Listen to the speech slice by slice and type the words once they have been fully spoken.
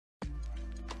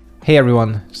Hey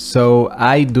everyone, so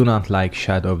I do not like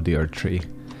Shadow of the Erdtree.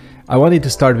 I wanted to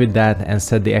start with that and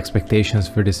set the expectations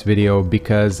for this video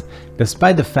because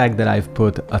despite the fact that I've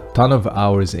put a ton of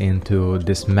hours into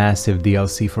this massive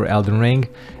DLC for Elden Ring,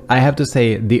 I have to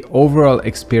say the overall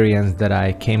experience that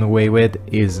I came away with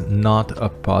is not a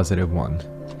positive one.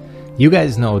 You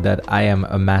guys know that I am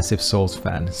a massive Souls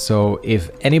fan, so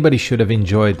if anybody should have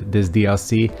enjoyed this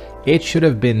DLC, it should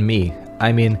have been me.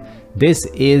 I mean, this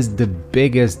is the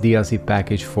biggest DLC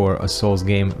package for a Souls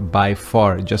game by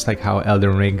far, just like how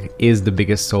Elden Ring is the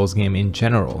biggest Souls game in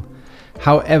general.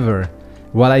 However,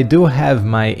 while I do have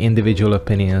my individual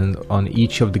opinion on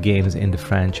each of the games in the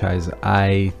franchise,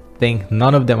 I think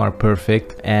none of them are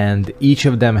perfect and each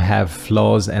of them have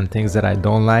flaws and things that I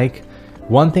don't like.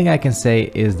 One thing I can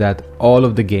say is that all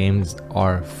of the games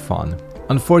are fun.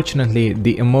 Unfortunately,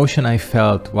 the emotion I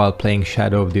felt while playing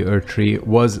Shadow of the Erdtree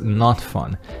was not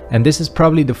fun, and this is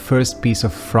probably the first piece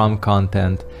of From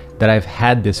content that I've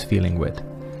had this feeling with.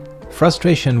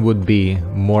 Frustration would be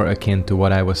more akin to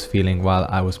what I was feeling while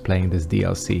I was playing this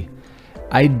DLC.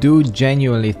 I do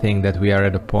genuinely think that we are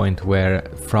at a point where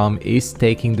From is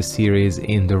taking the series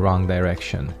in the wrong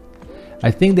direction. I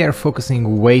think they are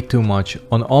focusing way too much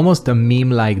on almost a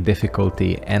meme-like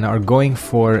difficulty and are going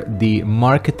for the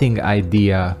marketing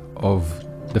idea of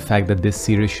the fact that this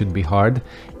series should be hard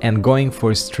and going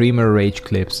for streamer rage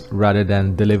clips rather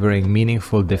than delivering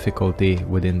meaningful difficulty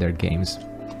within their games.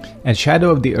 And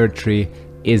Shadow of the Erdtree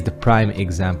is the prime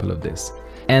example of this.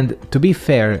 And to be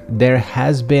fair, there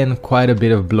has been quite a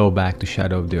bit of blowback to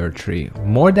Shadow of the Erdtree,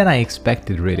 more than I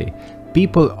expected really.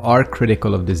 People are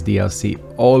critical of this DLC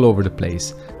all over the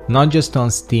place, not just on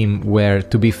Steam where,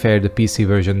 to be fair, the PC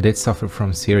version did suffer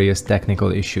from serious technical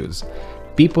issues.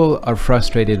 People are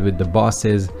frustrated with the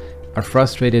bosses, are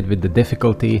frustrated with the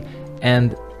difficulty,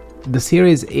 and the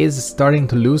series is starting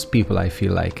to lose people, I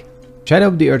feel like. Shadow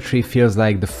of the Erdtree feels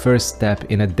like the first step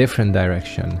in a different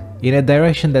direction, in a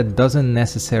direction that doesn't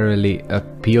necessarily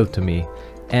appeal to me,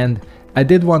 and I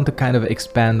did want to kind of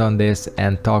expand on this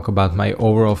and talk about my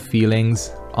overall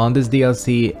feelings on this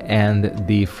DLC and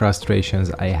the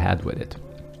frustrations I had with it.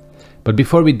 But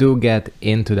before we do get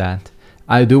into that,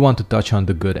 I do want to touch on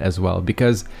the good as well,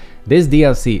 because this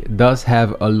DLC does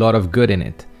have a lot of good in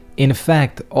it. In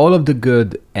fact, all of the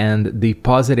good and the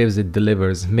positives it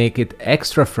delivers make it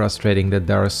extra frustrating that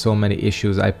there are so many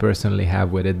issues I personally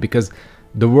have with it, because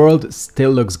the world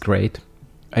still looks great.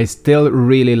 I still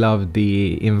really love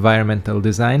the environmental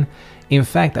design. In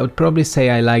fact, I would probably say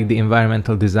I like the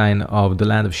environmental design of the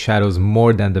Land of Shadows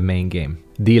more than the main game.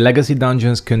 The legacy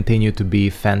dungeons continue to be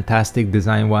fantastic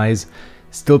design-wise,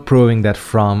 still proving that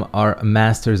From are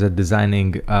masters at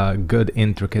designing good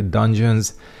intricate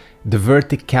dungeons. The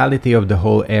verticality of the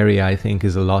whole area I think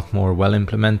is a lot more well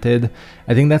implemented.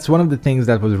 I think that's one of the things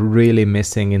that was really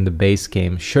missing in the base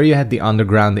game. Sure, you had the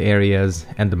underground areas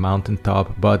and the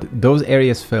mountaintop, but those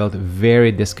areas felt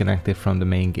very disconnected from the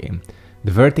main game. The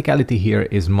verticality here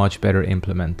is much better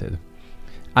implemented.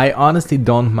 I honestly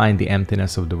don't mind the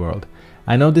emptiness of the world.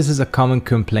 I know this is a common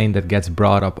complaint that gets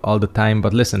brought up all the time,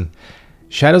 but listen,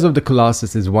 Shadows of the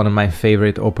Colossus is one of my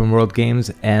favorite open world games,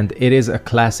 and it is a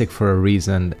classic for a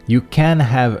reason. You can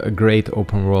have a great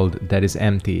open world that is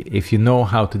empty if you know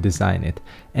how to design it,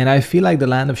 and I feel like the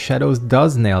Land of Shadows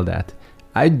does nail that.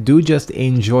 I do just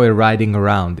enjoy riding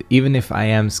around, even if I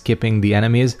am skipping the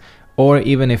enemies, or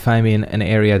even if I'm in an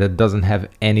area that doesn't have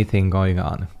anything going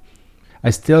on. I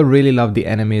still really love the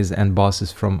enemies and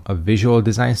bosses from a visual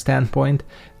design standpoint.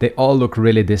 They all look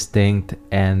really distinct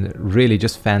and really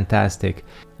just fantastic.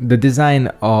 The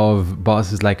design of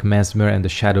bosses like Mesmer and the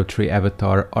Shadow Tree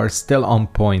avatar are still on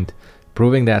point,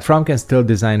 proving that From can still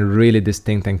design really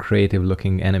distinct and creative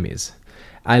looking enemies.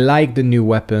 I like the new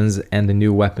weapons and the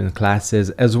new weapon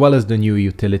classes, as well as the new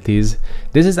utilities.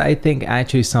 This is, I think,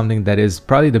 actually something that is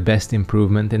probably the best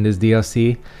improvement in this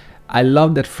DLC. I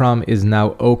love that From is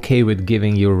now okay with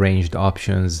giving you ranged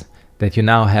options, that you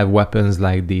now have weapons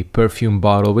like the perfume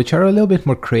bottle, which are a little bit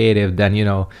more creative than, you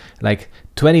know, like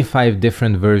 25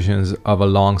 different versions of a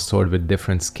longsword with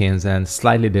different skins and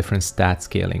slightly different stat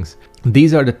scalings.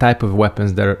 These are the type of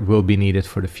weapons that will be needed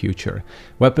for the future.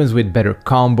 Weapons with better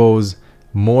combos,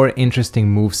 more interesting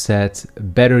movesets,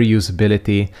 better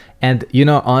usability, and, you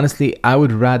know, honestly, I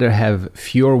would rather have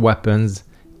fewer weapons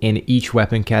in each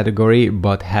weapon category,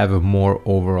 but have more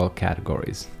overall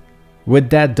categories. With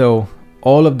that though,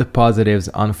 all of the positives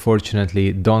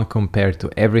unfortunately don't compare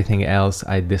to everything else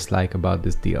I dislike about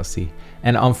this DLC.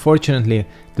 And unfortunately,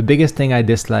 the biggest thing I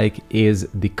dislike is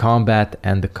the combat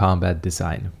and the combat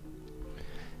design.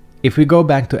 If we go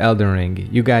back to Elden Ring,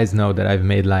 you guys know that I've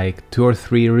made like 2 or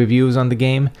 3 reviews on the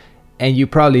game, And you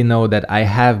probably know that I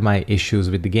have my issues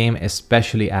with the game,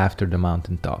 especially after the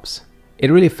mountaintops. It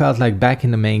really felt like back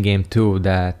in the main game too,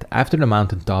 that after the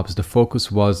mountaintops, the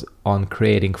focus was on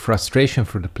creating frustration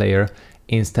for the player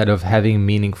instead of having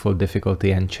meaningful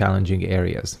difficulty and challenging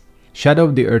areas. Shadow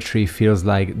of the Erdtree feels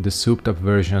like the souped up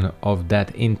version of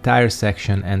that entire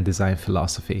section and design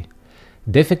philosophy.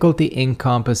 Difficulty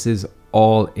encompasses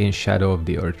all in Shadow of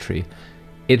the Erdtree.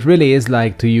 It really is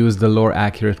like, to use the lore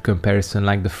accurate comparison,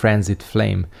 like the frenzied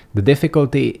flame. The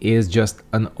difficulty is just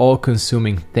an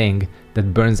all-consuming thing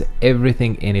that burns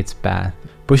everything in its path,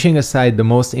 pushing aside the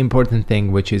most important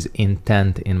thing, which is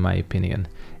intent in my opinion.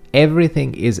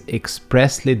 Everything is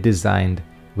expressly designed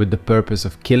with the purpose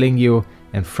of killing you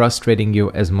and frustrating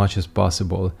you as much as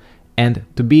possible, and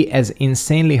to be as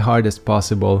insanely hard as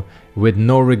possible with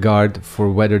no regard for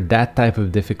whether that type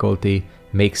of difficulty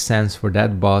makes sense for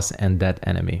that boss and that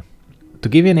enemy. To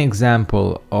give you an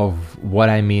example of what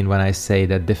I mean when I say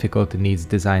that difficulty needs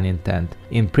design intent,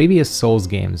 in previous Souls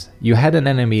games, you had an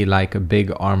enemy like a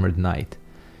big armored knight.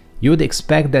 You would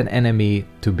expect that enemy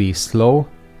to be slow,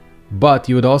 but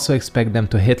you would also expect them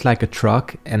to hit like a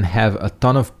truck and have a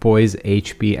ton of poise,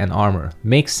 HP and armor.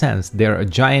 Makes sense, they're a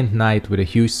giant knight with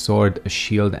a huge sword, a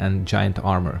shield and giant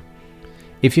armor.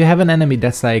 If you have an enemy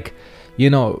that's like, you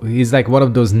know, he's like one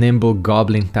of those nimble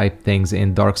goblin type things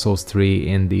in Dark Souls 3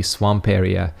 in the swamp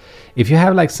area. If you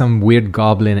have like some weird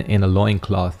goblin in a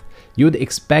loincloth, you would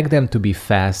expect them to be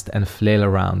fast and flail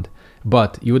around,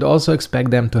 but you would also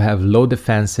expect them to have low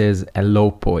defenses and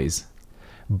low poise.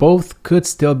 Both could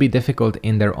still be difficult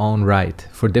in their own right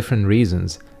for different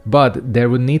reasons, but there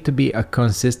would need to be a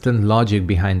consistent logic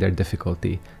behind their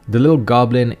difficulty. The little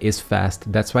goblin is fast,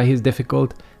 that's why he's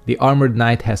difficult. The armored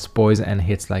knight has poise and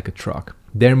hits like a truck.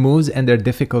 Their moves and their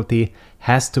difficulty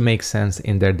has to make sense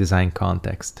in their design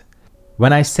context.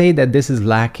 When I say that this is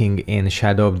lacking in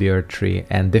Shadow of the Erdtree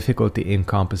and difficulty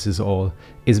encompasses all,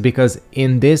 is because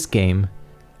in this game,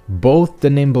 both the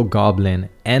nimble goblin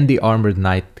and the armored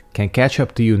knight can catch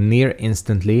up to you near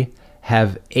instantly,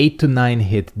 have 8 to 9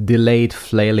 hit delayed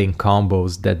flailing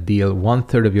combos that deal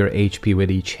 1/3 of your HP with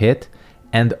each hit,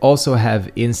 and also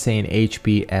have insane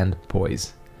HP and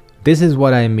poise. This is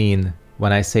what I mean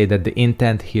when I say that the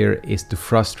intent here is to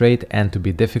frustrate and to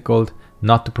be difficult,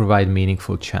 not to provide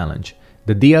meaningful challenge.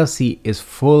 The DLC is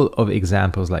full of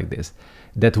examples like this.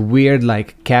 That weird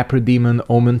like Capra Demon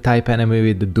Omen type enemy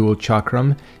with the dual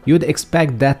chakram, you would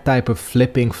expect that type of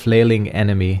flipping, flailing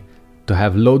enemy to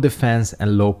have low defense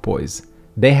and low poise.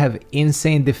 They have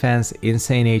insane defense,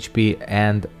 insane HP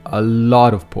and a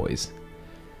lot of poise.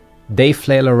 They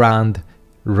flail around,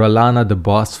 Ralana the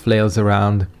boss flails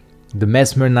around, the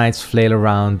Mesmer Knights flail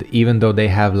around even though they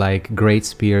have like great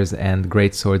spears and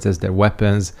great swords as their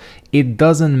weapons. It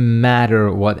doesn't matter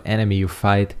what enemy you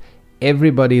fight,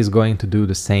 everybody is going to do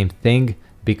the same thing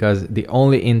because the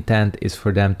only intent is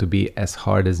for them to be as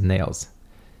hard as nails.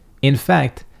 In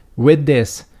fact, with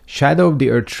this, Shadow of the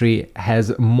Erdtree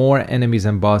has more enemies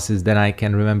and bosses than I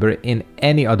can remember in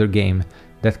any other game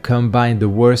that combine the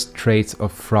worst traits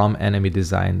of From enemy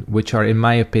design, which are in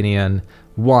my opinion,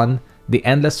 1. The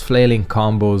endless flailing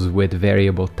combos with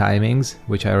variable timings,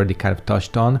 which I already kind of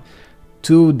touched on.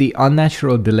 2. The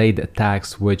unnatural delayed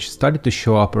attacks, which started to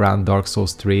show up around Dark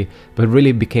Souls 3, but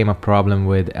really became a problem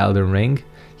with eldenring.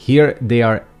 Here they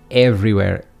are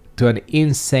everywhere to an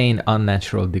insane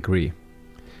unnatural degree.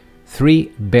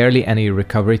 3. Barely any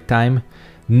recovery time.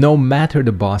 No matter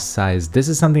the boss size, this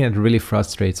is something that really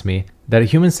frustrates me, that a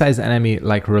human-sized enemy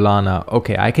like Ralana,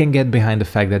 okay, I can get behind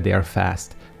the fact that they are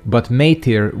fast, but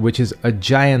Matyr, which is a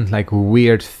giant like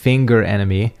weird finger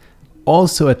enemy,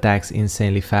 also attacks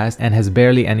insanely fast and has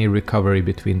barely any recovery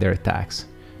between their attacks.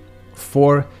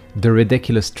 4. The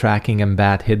ridiculous tracking and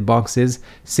bad hitboxes.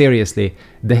 Seriously,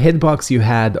 the hitbox you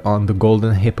had on the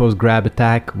Golden Hippo's grab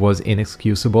attack was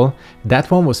inexcusable.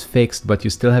 That one was fixed, but you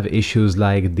still have issues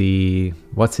like the...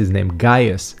 what's his name?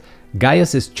 Gaius.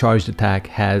 Gaius's charged attack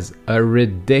has a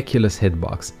ridiculous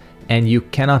hitbox, and you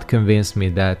cannot convince me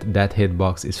that that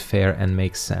hitbox is fair and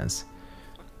makes sense.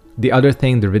 The other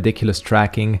thing, the ridiculous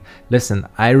tracking. Listen,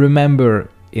 I remember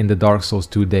in the Dark Souls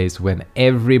 2 days when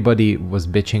everybody was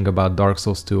bitching about Dark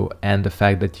Souls 2 and the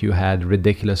fact that you had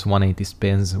ridiculous 180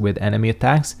 spins with enemy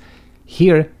attacks.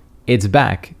 Here, it's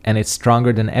back and it's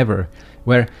stronger than ever,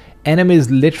 where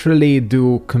enemies literally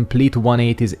do complete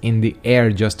 180s in the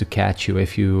air just to catch you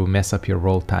if you mess up your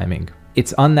roll timing.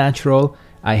 It's unnatural.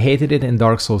 I hated it in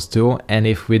Dark Souls 2, and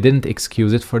if we didn't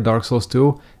excuse it for Dark Souls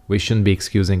 2, we shouldn't be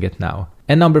excusing it now.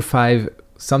 And number 5,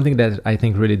 something that I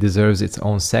think really deserves its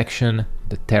own section,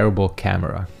 the terrible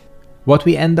camera. What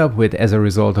we end up with as a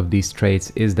result of these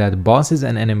traits is that bosses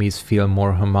and enemies feel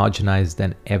more homogenized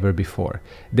than ever before.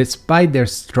 Despite their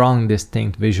strong,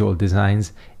 distinct visual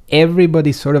designs,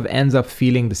 everybody sort of ends up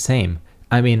feeling the same.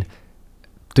 I mean,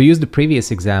 to use the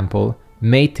previous example,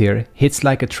 Meteor hits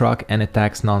like a truck and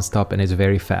attacks non-stop and is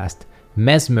very fast.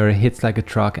 Mesmer hits like a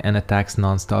truck and attacks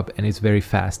non-stop and is very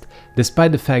fast,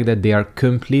 despite the fact that they are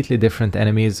completely different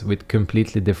enemies with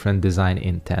completely different design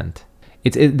intent.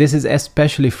 This is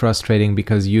especially frustrating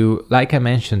because you, like I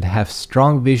mentioned, have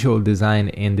strong visual design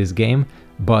in this game,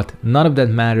 but none of that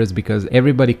matters because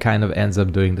everybody kind of ends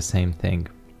up doing the same thing.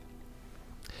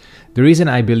 The reason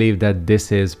I believe that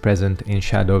this is present in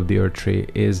Shadow of the Erdtree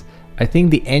is I think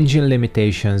the engine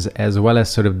limitations as well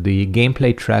as sort of the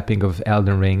gameplay trapping of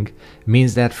Elden Ring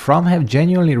means that From have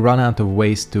genuinely run out of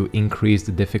ways to increase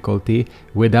the difficulty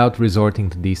without resorting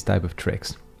to these type of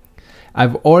tricks.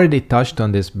 I've already touched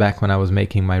on this back when I was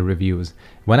making my reviews.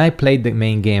 When I played the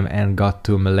main game and got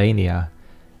to Melania,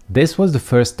 this was the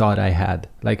first thought I had.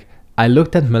 Like, I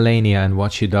looked at Melania and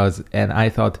what she does and I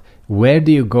thought, where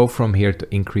do you go from here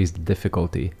to increase the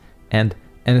difficulty? And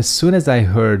as soon as I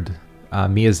heard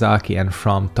Miyazaki and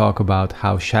From talk about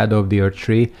how Shadow of the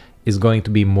Erdtree is going to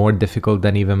be more difficult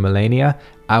than even Melania,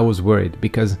 I was worried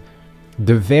because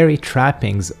the very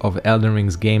trappings of Elden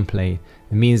Ring's gameplay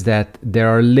means that there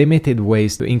are limited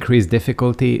ways to increase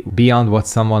difficulty beyond what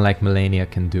someone like Melania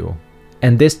can do.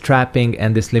 And this trapping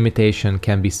and this limitation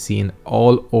can be seen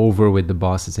all over with the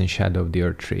bosses in Shadow of the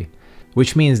Erdtree,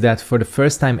 which means that for the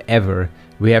first time ever,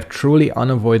 we have truly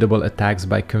unavoidable attacks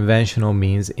by conventional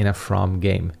means in a From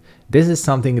game. This is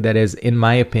something that is, in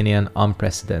my opinion,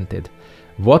 unprecedented.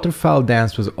 Waterfowl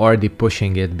Dance was already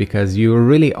pushing it because you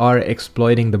really are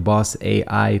exploiting the boss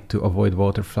AI to avoid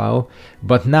waterfowl,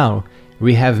 but now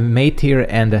we have Meteor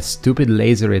and that stupid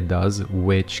laser it does,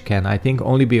 which can I think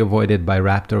only be avoided by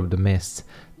Raptor of the Mists.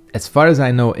 As far as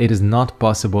I know, it is not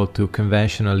possible to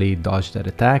conventionally dodge that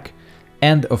attack.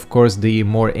 And of course the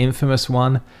more infamous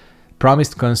one,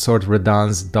 Promised Consort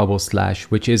Radahn's double slash,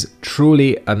 which is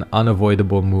truly an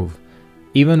unavoidable move.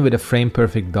 Even with a frame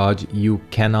perfect dodge, you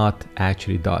cannot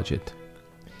actually dodge it.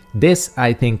 This,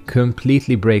 I think,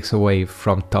 completely breaks away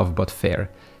from Tough But Fair.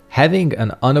 Having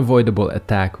an unavoidable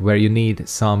attack where you need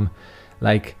some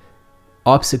like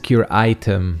obscure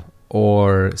item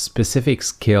or specific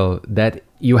skill that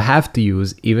you have to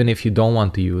use even if you don't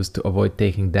want to use to avoid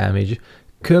taking damage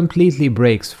completely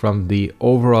breaks from the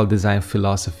overall design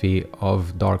philosophy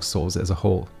of Dark Souls as a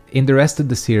whole. In the rest of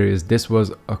the series, this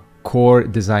was a core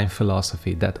design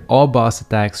philosophy that all boss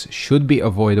attacks should be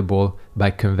avoidable by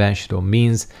conventional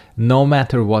means, no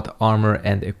matter what armor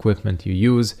and equipment you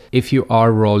use, if you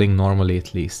are rolling normally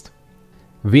at least.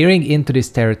 Veering into this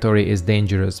territory is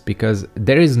dangerous because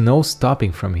there is no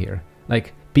stopping from here.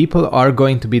 Like, people are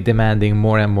going to be demanding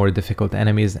more and more difficult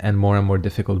enemies and more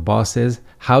difficult bosses.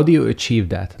 How do you achieve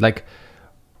that? Like,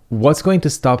 what's going to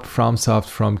stop FromSoft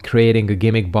from creating a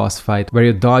gimmick boss fight where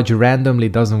your dodge randomly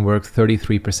doesn't work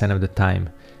 33% of the time?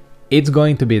 It's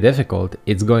going to be difficult,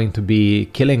 it's going to be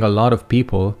killing a lot of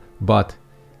people, but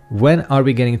when are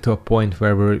we getting to a point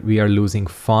where we are losing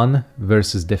fun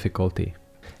versus difficulty?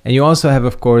 And you also have,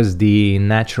 of course, the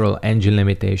natural engine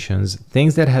limitations,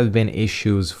 things that have been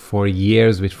issues for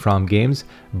years with From games,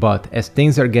 but as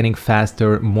things are getting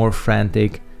faster, more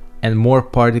frantic, and more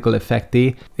particle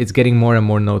effecty, it's getting more and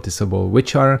more noticeable,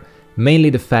 which are mainly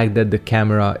the fact that the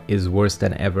camera is worse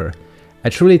than ever. I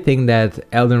truly think that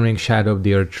Elden Ring Shadow of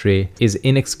the Erdtree is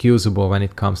inexcusable when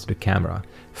it comes to the camera.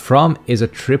 From is a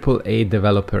AAA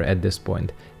developer at this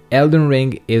point. Elden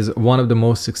Ring is one of the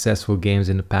most successful games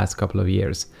in the past couple of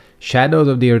years. Shadows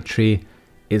of the Erdtree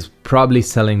is probably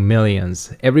selling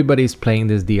millions. Everybody's playing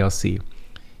this DLC.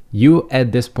 You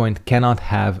at this point cannot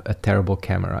have a terrible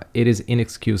camera. It is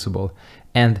inexcusable.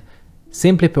 And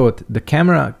simply put, the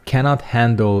camera cannot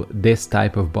handle this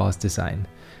type of boss design.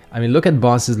 I mean, look at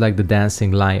bosses like the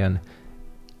Dancing Lion.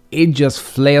 It just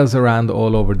flails around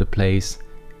all over the place.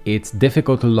 It's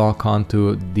difficult to lock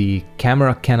onto. The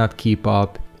camera cannot keep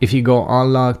up. If you go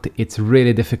unlocked, it's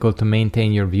really difficult to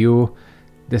maintain your view.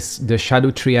 The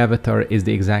Shadow Tree avatar is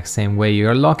the exact same way.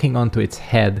 You're locking onto its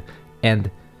head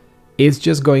and it's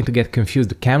just going to get confused.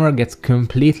 The camera gets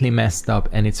completely messed up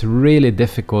and it's really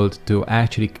difficult to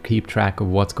actually keep track of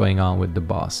what's going on with the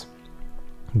boss.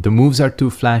 The moves are too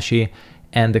flashy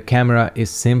and the camera is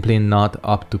simply not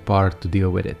up to par to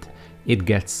deal with it. It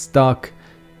gets stuck,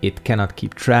 it cannot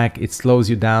keep track, it slows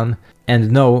you down.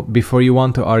 And no, before you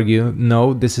want to argue,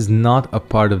 no, this is not a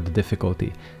part of the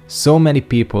difficulty. So many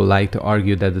people like to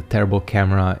argue that the terrible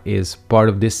camera is part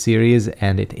of this series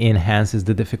and it enhances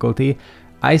the difficulty.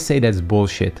 I say that's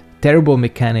bullshit. terrible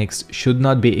mechanics should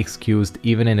not be excused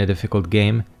even in a difficult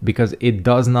game because it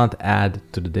does not add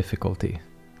to the difficulty.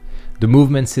 The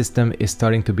movement system is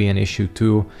starting to be an issue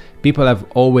too. People have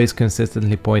always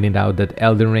consistently pointed out that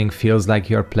Elden Ring feels like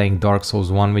you're playing Dark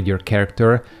Souls 1 with your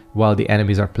character while the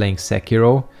enemies are playing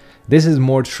Sekiro. This is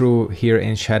more true here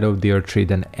in Shadow of the Erdtree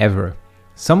than ever.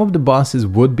 Some of the bosses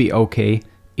would be okay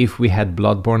if we had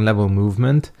Bloodborne level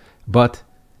movement, but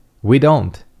we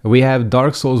don't. We have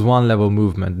Dark Souls 1 level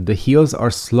movement. The heals are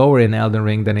slower in Elden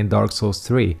Ring than in Dark Souls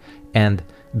 3, and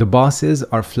the bosses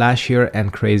are flashier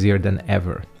and crazier than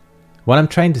ever. What I'm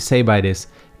trying to say by this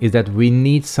is that we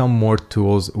need some more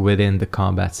tools within the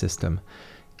combat system.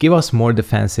 Give us more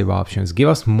defensive options, give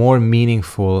us more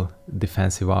meaningful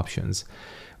defensive options,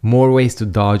 more ways to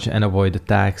dodge and avoid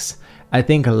attacks. I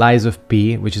think Lies of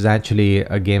P, which is actually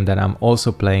a game that I'm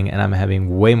also playing and I'm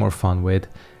having way more fun with,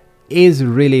 is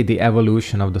really the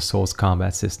evolution of the Souls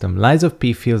combat system. Lies of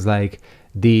P feels like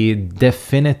the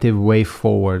definitive way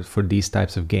forward for these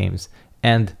types of games.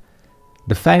 And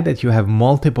the fact that you have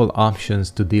multiple options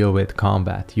to deal with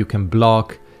combat, you can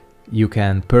block, you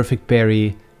can perfect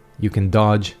parry, you can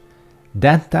dodge,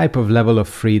 that type of level of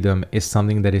freedom is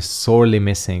something that is sorely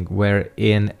missing, where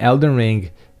in Elden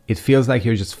Ring, it feels like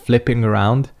you're just flipping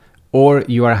around or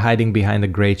you are hiding behind a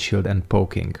great shield and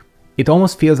poking. It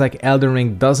almost feels like Elden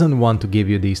Ring doesn't want to give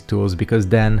you these tools because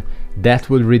then that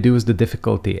would reduce the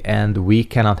difficulty and we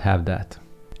cannot have that.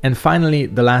 And finally,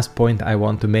 the last point I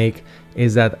want to make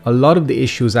is that a lot of the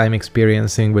issues I'm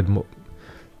experiencing with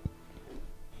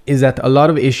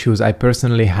I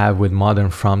personally have with modern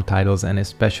From titles and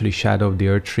especially Shadow of the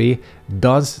Erdtree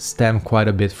does stem quite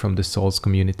a bit from the Souls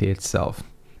community itself.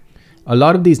 A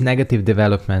lot of these negative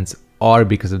developments are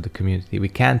because of the community, we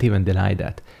can't even deny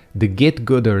that. The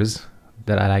get-gooders,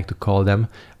 that I like to call them,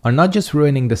 are not just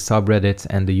ruining the subreddits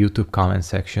and the YouTube comment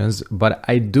sections, but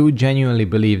I do genuinely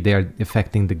believe they are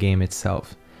affecting the game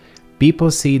itself.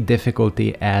 People see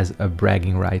difficulty as a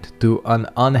bragging right to an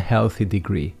unhealthy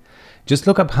degree. Just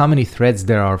look up how many threads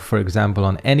there are, for example,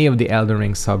 on any of the Elden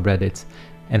Ring subreddits,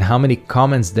 and how many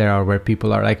comments there are where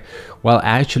people are like, well,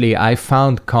 actually, I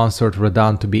found Consort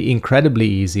Radahn to be incredibly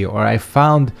easy, or I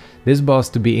found this boss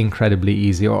to be incredibly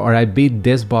easy, or I beat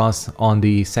this boss on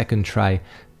the second try.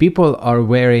 People are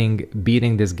wearing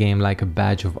beating this game like a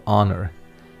badge of honor.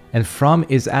 And From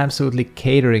is absolutely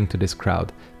catering to this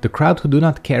crowd. The crowd who do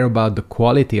not care about the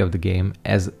quality of the game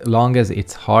as long as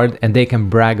it's hard and they can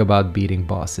brag about beating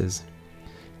bosses.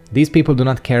 These people do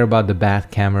not care about the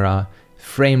bad camera,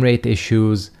 frame rate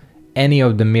issues, any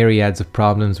of the myriads of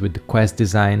problems with the quest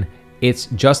design. It's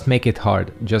just make it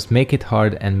hard. Just make it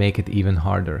hard and make it even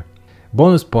harder.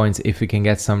 Bonus points if we can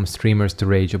get some streamers to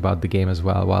rage about the game as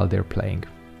well while they're playing.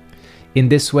 In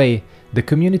this way, the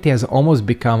community has almost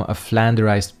become a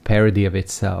Flanderized parody of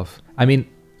itself. I mean,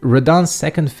 Radahn's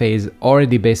second phase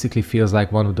already basically feels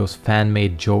like one of those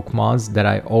fan-made joke mods that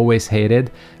I always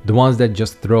hated, the ones that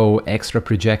just throw extra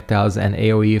projectiles and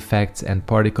AoE effects and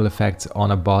particle effects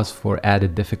on a boss for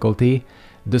added difficulty.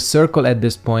 The circle at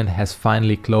this point has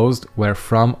finally closed, where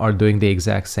From are doing the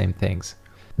exact same things.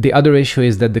 The other issue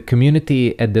is that the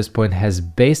community at this point has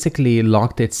basically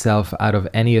locked itself out of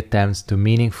any attempts to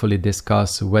meaningfully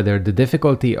discuss whether the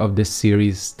difficulty of this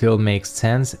series still makes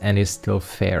sense and is still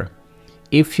fair.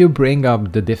 If you bring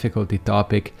up the difficulty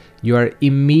topic, you are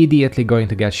immediately going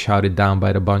to get shouted down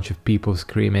by a bunch of people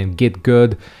screaming, get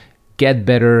good, get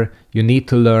better, you need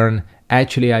to learn,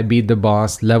 actually I beat the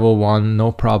boss, level 1,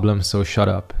 no problem, so shut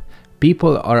up.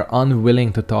 People are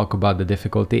unwilling to talk about the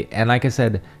difficulty and, like I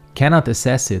said, cannot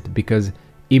assess it because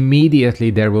immediately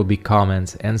there will be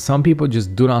comments and some people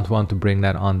just do not want to bring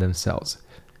that on themselves.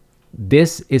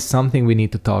 This is something we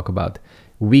need to talk about.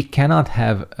 We cannot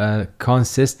have a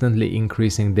consistently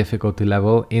increasing difficulty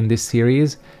level in this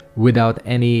series without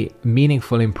any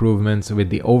meaningful improvements with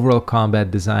the overall combat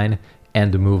design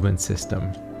and the movement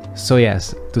system. So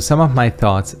yes, to sum up my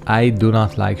thoughts, I do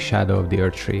not like Shadow of the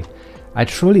Erdtree. I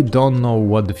truly don't know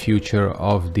what the future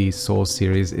of the Souls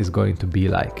series is going to be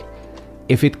like.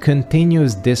 If it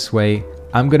continues this way,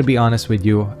 I'm gonna be honest with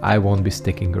you, I won't be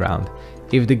sticking around.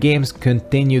 If the games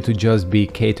continue to just be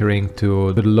catering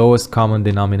to the lowest common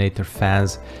denominator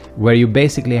fans, where you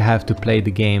basically have to play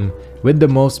the game with the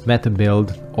most meta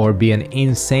build or be an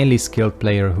insanely skilled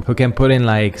player who can put in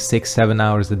like 6-7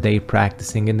 hours a day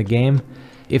practicing in the game,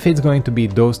 if it's going to be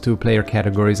those two player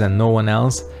categories and no one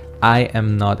else, I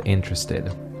am not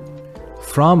interested.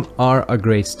 From are a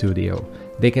great studio.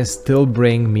 They can still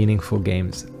bring meaningful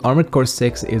games. Armored Core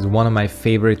 6 is one of my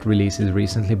favorite releases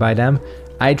recently by them.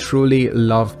 I truly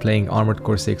love playing Armored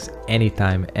Core 6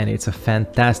 anytime and it's a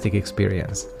fantastic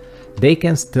experience. They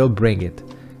can still bring it.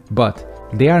 But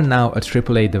they are now a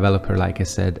AAA developer, like I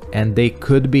said, and they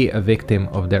could be a victim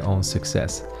of their own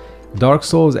success. Dark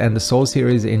Souls and the Souls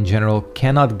series in general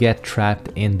cannot get trapped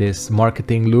in this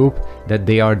marketing loop that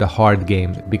they are the hard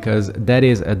game, because that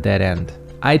is a dead end.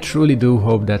 I truly do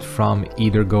hope that From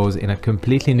either goes in a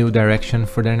completely new direction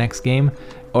for their next game,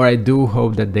 or I do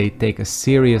hope that they take a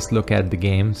serious look at the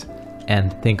games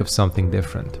and think of something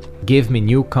different. Give me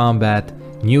new combat,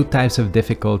 new types of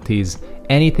difficulties,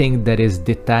 anything that is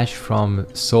detached from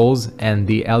Souls and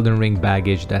the Elden Ring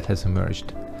baggage that has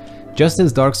emerged. Just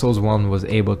as Dark Souls 1 was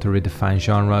able to redefine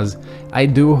genres, I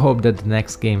do hope that the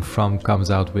next game From comes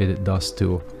out with does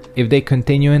too. If they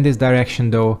continue in this direction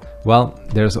though, well,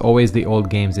 there's always the old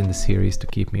games in the series to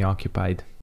keep me occupied.